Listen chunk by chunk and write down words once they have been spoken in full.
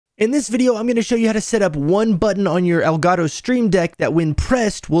In this video, I'm going to show you how to set up one button on your Elgato Stream Deck that when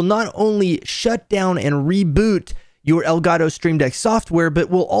pressed will not only shut down and reboot your Elgato Stream Deck software,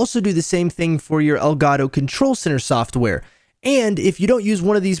 but will also do the same thing for your Elgato Control Center software. And if you don't use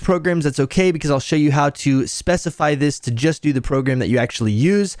one of these programs, that's okay, because I'll show you how to specify this to just do the program that you actually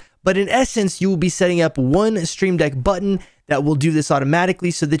use. But in essence, you will be setting up one Stream Deck button that will do this automatically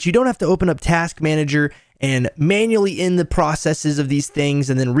so that you don't have to open up Task Manager and manually in the processes of these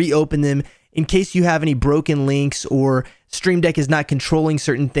things and then reopen them in case you have any broken links or Stream Deck is not controlling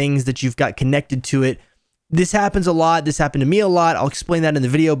certain things that you've got connected to it. This happens a lot. This happened to me a lot. I'll explain that in the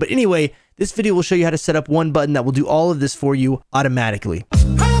video. But anyway, this video will show you how to set up one button that will do all of this for you automatically.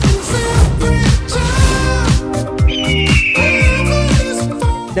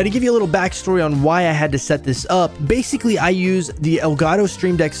 Now, to give you a little backstory on why I had to set this up, basically I use the Elgato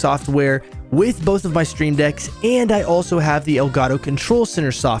Stream Deck software with both of my Stream Decks, and I also have the Elgato Control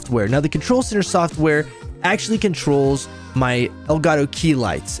Center software. Now, the Control Center software actually controls my Elgato key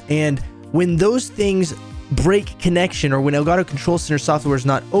lights, and when those things break connection or when Elgato Control Center software is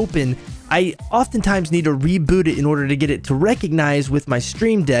not open, I oftentimes need to reboot it in order to get it to recognize with my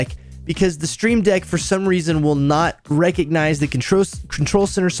Stream Deck, because the Stream Deck for some reason will not recognize the Control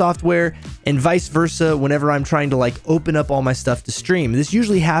Center software and vice versa whenever I'm trying to like open up all my stuff to stream. This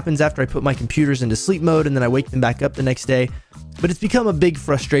usually happens after I put my computers into sleep mode and then I wake them back up the next day, but it's become a big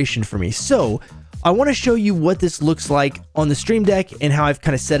frustration for me. So I want to show you what this looks like on the Stream Deck and how I've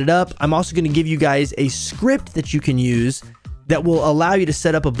kind of set it up. I'm also going to give you guys a script that you can use that will allow you to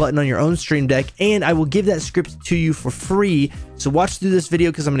set up a button on your own Stream Deck, and I will give that script to you for free. So watch through this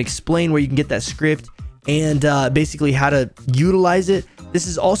video because I'm going to explain where you can get that script and basically how to utilize it. This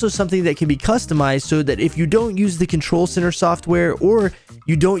is also something that can be customized so that if you don't use the Control Center software or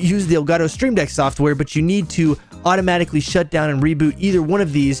you don't use the Elgato Stream Deck software, but you need to automatically shut down and reboot either one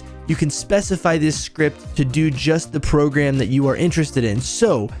of these, you can specify this script to do just the program that you are interested in.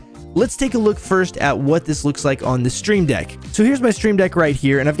 So let's take a look first at what this looks like on the Stream Deck. So here's my Stream Deck right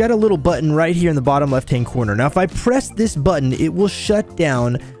here, and I've got a little button right here in the bottom left-hand corner. Now, if I press this button, it will shut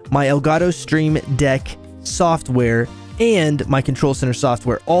down my Elgato Stream Deck software and my Control Center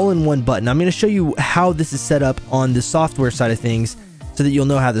software all in one button. I'm going to show you how this is set up on the software side of things so that you'll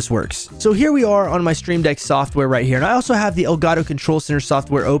know how this works. So here we are on my Stream Deck software right here, and I also have the Elgato Control Center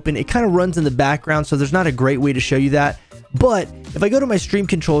software open. It kind of runs in the background, so there's not a great way to show you that. But if I go to my stream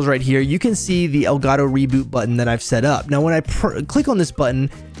controls right here, you can see the Elgato Reboot button that I've set up. Now, when I click on this button,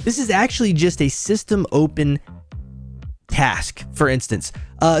 this is actually just a system open task, for instance.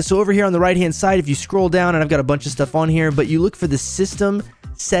 So over here on the right-hand side, if you scroll down, and I've got a bunch of stuff on here, but you look for the system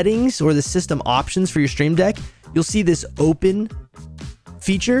settings or the system options for your Stream Deck, you'll see this open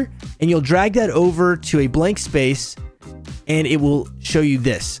feature, and you'll drag that over to a blank space, and it will show you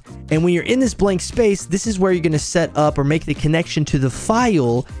this. And when you're in this blank space, this is where you're going to set up or make the connection to the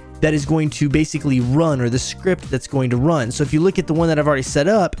file that is going to basically run, or the script that's going to run. So if you look at the one that I've already set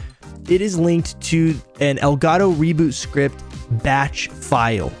up, it is linked to an Elgato Reboot script batch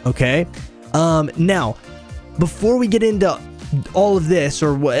file, okay? Now, before we get into all of this,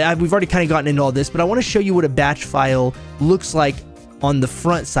 or we've already kind of gotten into all this, but I want to show you what a batch file looks like on the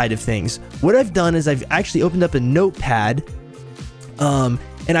front side of things. What I've done is I've actually opened up a notepad,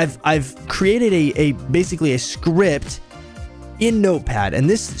 and I've created basically a script in Notepad, and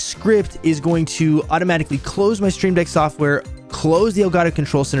this script is going to automatically close my Stream Deck software, close the Elgato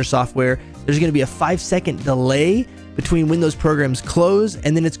Control Center software. There's going to be a 5-second delay between when those programs close,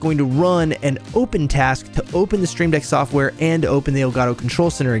 and then it's going to run an open task to open the Stream Deck software and open the Elgato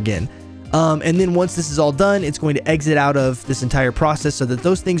Control Center again. And then once this is all done, it's going to exit out of this entire process so that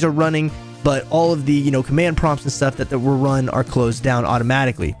those things are running, but all of the command prompts and stuff that were run are closed down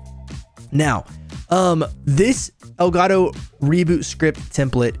automatically. Now, this Elgato Reboot script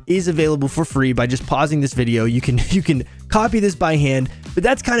template is available for free by just pausing this video. You can copy this by hand, but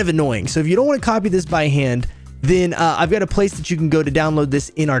that's kind of annoying. So if you don't want to copy this by hand, then I've got a place that you can go to download this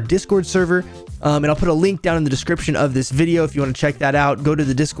in our Discord server. And I'll put a link down in the description of this video if you want to check that out. Go to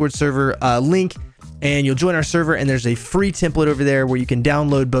the Discord server link, and you'll join our server, and there's a free template over there where you can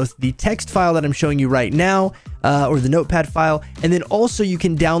download both the text file that I'm showing you right now, or the notepad file, and then also you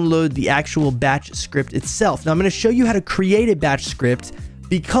can download the actual batch script itself. Now, I'm going to show you how to create a batch script,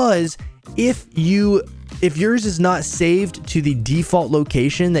 because if yours is not saved to the default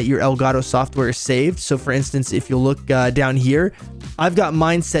location that your Elgato software is saved, so for instance, if you look down here, I've got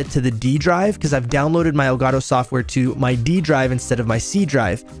mine set to the D drive because I've downloaded my Elgato software to my D drive instead of my C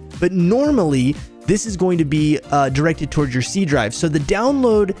drive. But normally, this is going to be directed towards your C drive. So the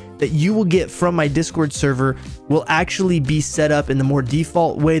download that you will get from my Discord server will actually be set up in the more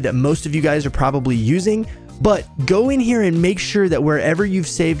default way that most of you guys are probably using. But go in here and make sure that wherever you've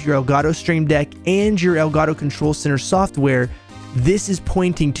saved your Elgato Stream Deck and your Elgato Control Center software, this is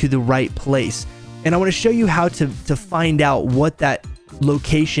pointing to the right place. And I want to show you how to find out what that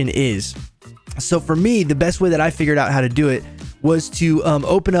location is. So for me, the best way that I figured out how to do it was to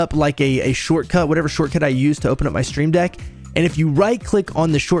open up like a shortcut, whatever shortcut I use to open up my Stream Deck. And if you right click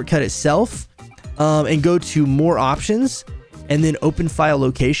on the shortcut itself and go to more options and then open file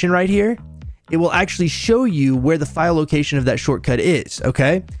location right here, it will actually show you where the file location of that shortcut is,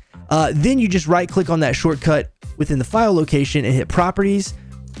 okay? Then you just right click on that shortcut within the file location and hit properties.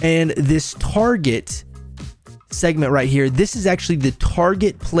 And this target segment right here, this is actually the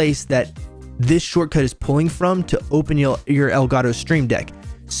target place that this shortcut is pulling from to open your Elgato Stream Deck.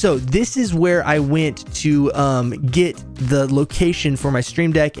 So this is where I went to get the location for my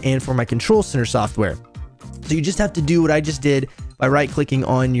Stream Deck and for my Control Center software. So you just have to do what I just did by right-clicking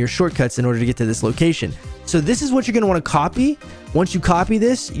on your shortcuts in order to get to this location. So this is what you're going to want to copy. Once you copy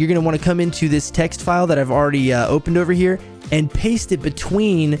this, you're going to want to come into this text file that I've already opened over here and paste it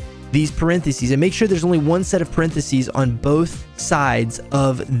between these parentheses, and make sure there's only one set of parentheses on both sides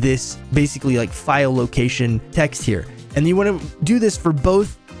of this basically like file location text here. And you want to do this for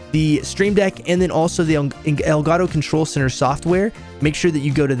both the Stream Deck and then also the Elgato Control Center software. Make sure that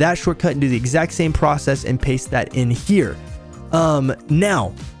you go to that shortcut and do the exact same process and paste that in here.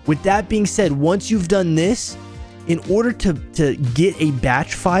 Now, with that being said, once you've done this, in order to get a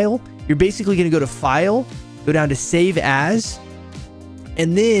batch file, you're basically going to go to File, go down to Save As,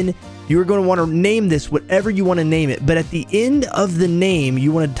 and then you're going to want to name this whatever you want to name it. But at the end of the name,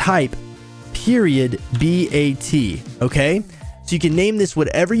 you want to type period BAT, okay? So you can name this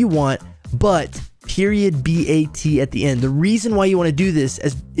whatever you want, but period BAT at the end. The reason why you want to do this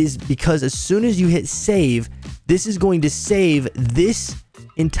is because as soon as you hit save, this is going to save this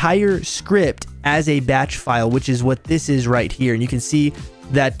entire script as a batch file, which is what this is right here. And you can see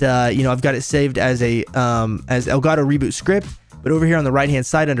that, you know, I've got it saved as a as Elgato Reboot script, but over here on the right hand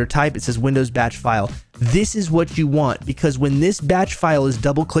side under type, it says Windows batch file. This is what you want, because when this batch file is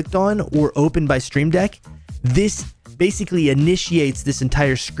double clicked on or opened by Stream Deck, this basically initiates this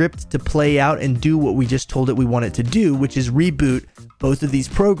entire script to play out and do what we just told it we want it to do, which is reboot both of these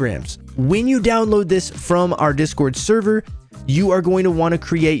programs. When you download this from our Discord server, you are going to want to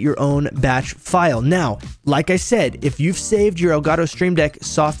create your own batch file. Now, like I said, if you've saved your Elgato Stream Deck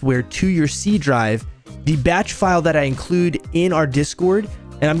software to your C drive, the batch file that I include in our Discord,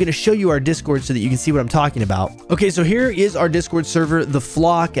 and I'm going to show you our Discord so that you can see what I'm talking about. Okay, so here is our Discord server, The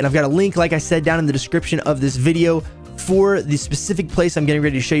Flock, and I've got a link, like I said, down in the description of this video for the specific place I'm getting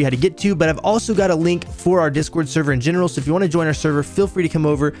ready to show you how to get to, but I've also got a link for our Discord server in general. So if you want to join our server, feel free to come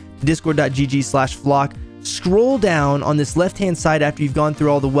over to discord.gg/flock. Scroll down on this left-hand side after you've gone through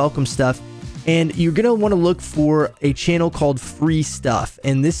all the welcome stuff, and you're going to want to look for a channel called Free Stuff.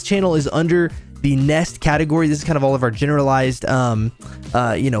 And this channel is under the Nest category. This is kind of all of our generalized,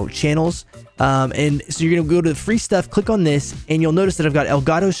 you know, channels. And so you're going to go to the free stuff, click on this, and you'll notice that I've got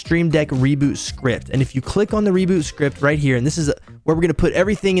Elgato Stream Deck Reboot Script. And if you click on the Reboot Script right here, and this is where we're going to put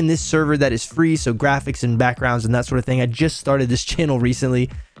everything in this server that is free, so graphics and backgrounds and that sort of thing. I just started this channel recently,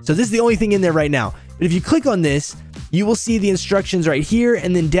 so this is the only thing in there right now. But if you click on this, you will see the instructions right here,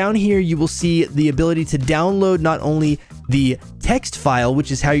 and then down here you will see the ability to download not only the text file, which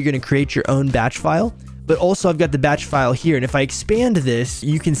is how you're going to create your own batch file, but also I've got the batch file here. And if I expand this,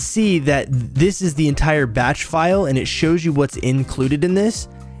 you can see that this is the entire batch file, and it shows you what's included in this.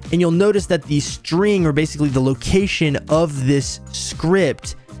 And you'll notice that the string, or basically the location of this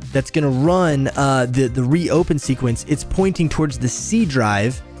script that's going to run the reopen sequence, it's pointing towards the C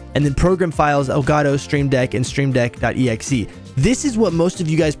drive, and then program files, Elgato, Stream Deck, and streamdeck.exe. This is what most of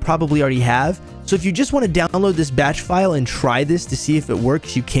you guys probably already have. So if you just want to download this batch file and try this to see if it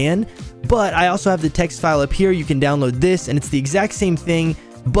works, you can. But I also have the text file up here. You can download this, and it's the exact same thing,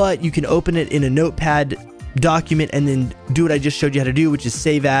 but you can open it in a notepad document and then do what I just showed you how to do, which is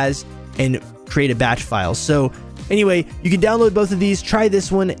save as and create a batch file. So anyway, you can download both of these. Try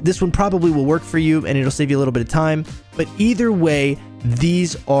this one. This one probably will work for you, and it'll save you a little bit of time. But either way,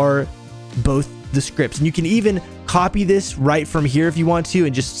 these are both the scripts, and you can even copy this right from here if you want to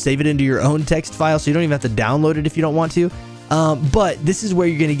and just save it into your own text file, so you don't even have to download it if you don't want to. But this is where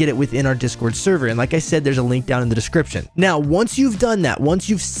you're going to get it within our Discord server, and like I said, there's a link down in the description. Now, once you've done that, once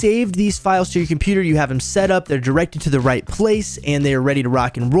you've saved these files to your computer, you have them set up, they're directed to the right place, and they are ready to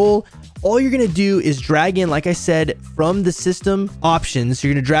rock and roll, all you're going to do is drag in, like I said, from the system options,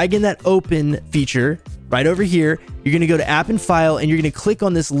 you're going to drag in that open feature right over here. You're going to go to app and file, and you're going to click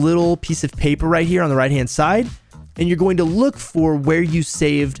on this little piece of paper right here on the right hand side, and you're going to look for where you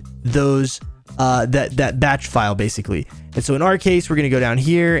saved those that batch file basically. And so in our case, we're going to go down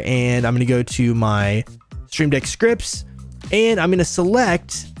here, and I'm going to go to my Stream Deck scripts, and I'm going to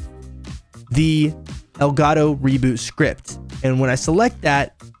select the Elgato reboot script. And when I select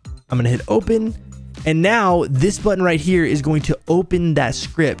that, I'm going to hit open, and now this button right here is going to open that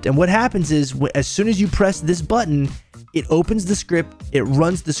script. And what happens is, as soon as you press this button, it opens the script, it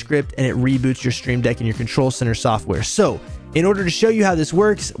runs the script, and it reboots your Stream Deck and your Control Center software. So in order to show you how this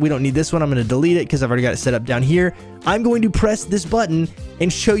works, we don't need this one. I'm going to delete it because I've already got it set up down here. I'm going to press this button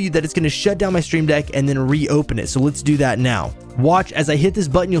and show you that it's going to shut down my Stream Deck and then reopen it. So let's do that now. Watch, as I hit this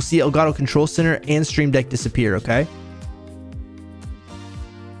button, you'll see Elgato Control Center and Stream Deck disappear, okay?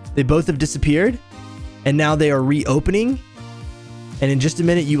 They both have disappeared, and now they are reopening. And in just a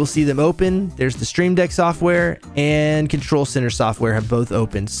minute, you will see them open. There's the Stream Deck software and Control Center software have both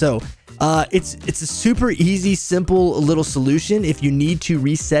opened. So it's a super easy, simple little solution. If you need to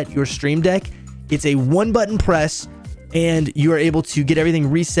reset your Stream Deck, it's a one button press, and you are able to get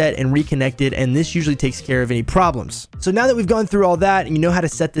everything reset and reconnected, and this usually takes care of any problems. So now that we've gone through all that and you know how to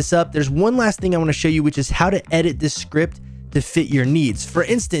set this up, there's one last thing I want to show you, which is how to edit this script to fit your needs. For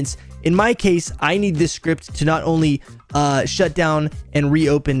instance, in my case, I need this script to not only shut down and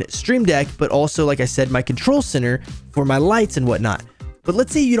reopen Stream Deck, but also, like I said, my Control Center for my lights and whatnot. But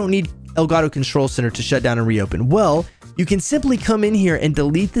let's say you don't need Elgato Control Center to shut down and reopen. Well, you can simply come in here and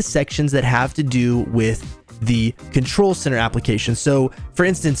delete the sections that have to do with the Control Center application. So for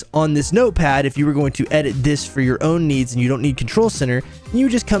instance, on this notepad, if you were going to edit this for your own needs and you don't need Control Center, you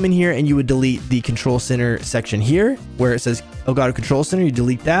would just come in here and you would delete the Control Center section here where it says Elgato Control Center. You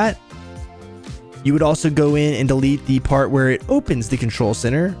delete that. You would also go in and delete the part where it opens the Control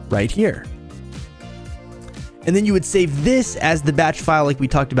Center right here. And then you would save this as the batch file like we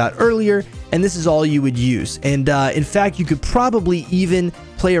talked about earlier, and this is all you would use. And in fact, you could probably even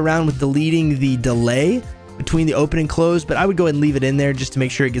play around with deleting the delay between the open and close, but I would go ahead and leave it in there just to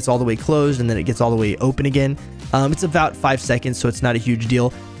make sure it gets all the way closed and then it gets all the way open again. It's about 5 seconds, so it's not a huge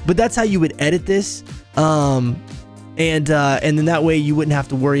deal, but that's how you would edit this. And then that way you wouldn't have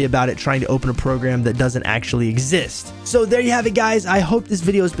to worry about it trying to open a program that doesn't actually exist. So there you have it, guys. I hope this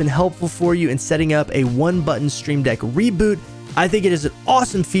video has been helpful for you in setting up a one-button Stream Deck reboot. I think it is an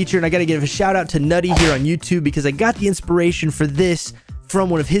awesome feature, and I got to give a shout out to Nutty here on YouTube because I got the inspiration for this from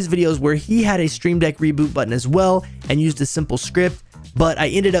one of his videos where he had a Stream Deck reboot button as well and used a simple script. But I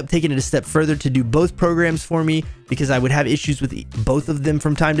ended up taking it a step further to do both programs for me because I would have issues with both of them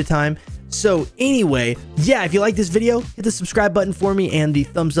from time to time. So anyway, yeah, if you like this video, hit the subscribe button for me and the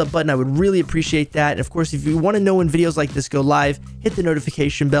thumbs up button. I would really appreciate that. And of course, if you want to know when videos like this go live, hit the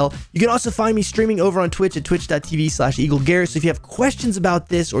notification bell. You can also find me streaming over on Twitch at twitch.tv/EagleGarrett. So if you have questions about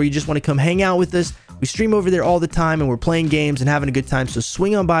this or you just want to come hang out with us, we stream over there all the time and we're playing games and having a good time. So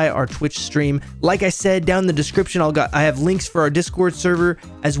swing on by our Twitch stream. Like I said, down in the description, I have links for our Discord server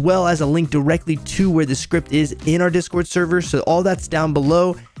as well as a link directly to where the script is in our Discord server. So all that's down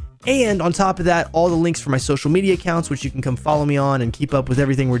below. And on top of that, all the links for my social media accounts, which you can come follow me on and keep up with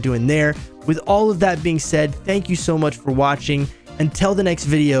everything we're doing there. With all of that being said, thank you so much for watching. Until the next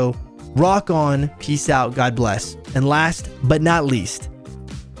video, rock on, peace out, God bless. And last but not least,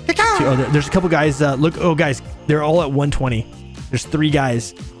 there's a couple guys. Look, oh guys, they're all at 120. There's 3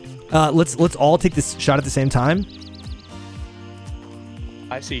 guys. Let's all take this shot at the same time.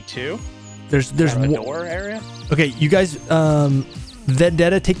 I see 2. There's a door area. Okay, you guys,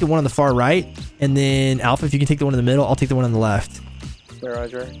 Vendetta, take the one on the far right, and then Alpha, if you can take the one in the middle, I'll take the one on the left.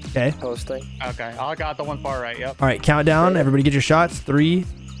 Roger. Okay. Posting. Okay, I got the one far right. Yep. All right, countdown. Everybody, get your shots. 3,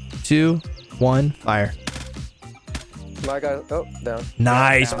 2, 1, fire. My guy. Oh, down.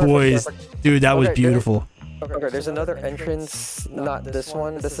 Nice, boys. Dude, that was beautiful. Okay, there's another entrance. Not this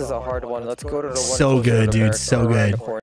one. This is a hard one. Let's go to the one. So good, dude. So good.